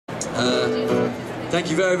Thank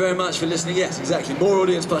you very, very much for listening. Yes, exactly. More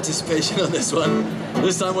audience participation on this one.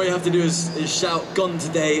 This time what you have to do is shout, "Gone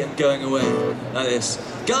today" and "Going away." Like this.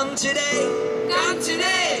 Gone today! Gone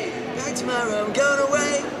today! Back tomorrow, I'm going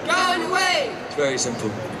away! Going away! It's very simple.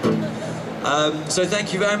 So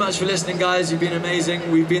thank you very much for listening, guys. You've been amazing.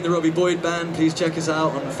 We've been the Robbie Boyd Band. Please check us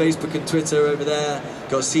out on Facebook and Twitter over there.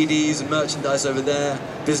 Got CDs and merchandise over there.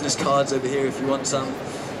 Business cards over here if you want some.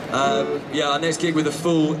 Yeah, our next gig with a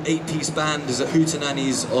full 8-piece band is at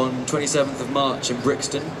Hootenanny's on 27th of March in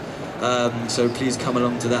Brixton. So please come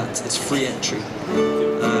along to that. It's free entry.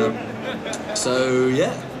 So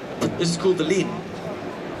yeah, this is called The Lean.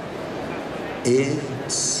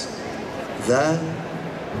 It's the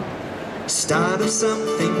start of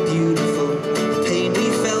something beautiful. The pain we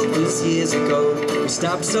felt was years ago. We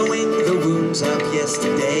stopped sewing the wounds up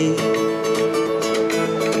yesterday.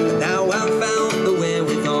 Now I've found the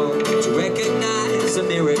wherewithal to recognize a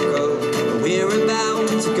miracle. We're about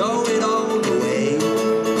to go it all the way.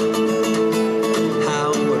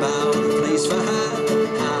 How about a place for her?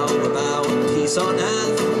 How about peace on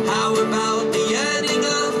earth? How about the yearning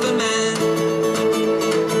of a man?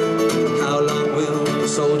 How long will the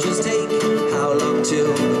soldiers take? How long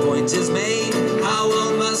till the point is made? How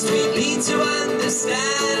old must we be to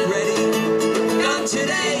understand? Ready? Gone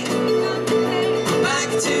today. Back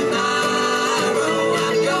tomorrow.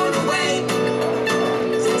 I'm going away.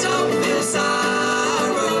 So don't feel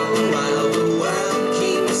sorrow while the world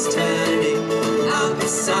keeps turning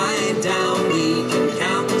upside down. We can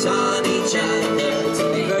count on each other.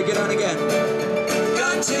 Very good. On again.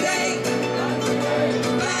 Gone today.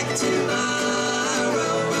 Back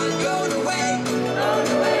tomorrow. I'm going away.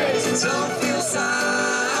 So don't feel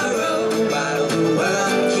sorrow while the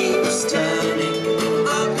world keeps turning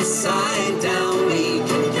upside down. We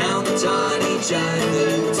can count on each other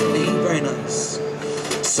to be very nice.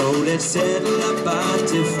 So let's settle up our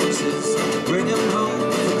differences, bring them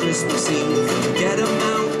home for Christmas Eve, get them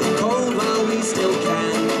out the cold while we still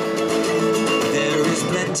can. There is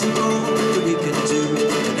plenty more that we can do,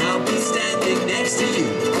 and I'll be standing next to you,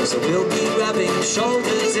 so we'll be rubbing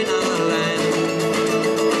shoulders in our land.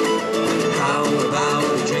 How about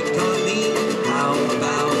a drink on me? How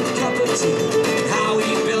about a cup of tea? How we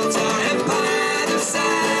built our empire of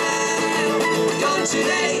sand. Gone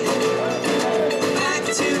today, back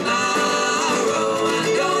tomorrow. I'm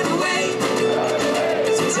going away,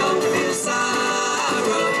 so don't feel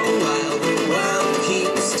sorrow while the world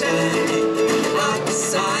keeps turning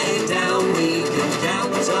upside down. We can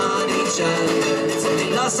count on each other. It's only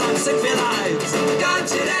lost on sick lives. Gone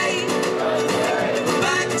today,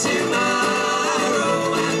 back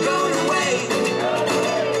tomorrow. I'm going away,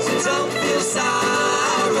 so don't feel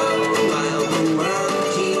sorrow while the world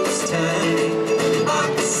keeps turning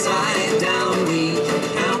upside down. We can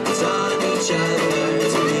count on each other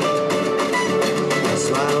to be. That's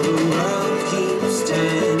while the world keeps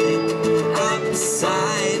turning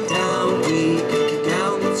upside down. We can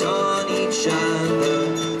count on each other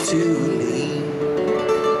to lean.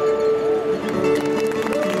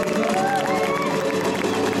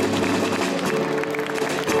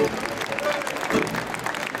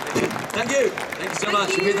 Thank you. Thank you so much.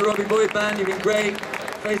 You've been the Robbie Boyd Band. You've been great.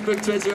 Facebook, Twitter.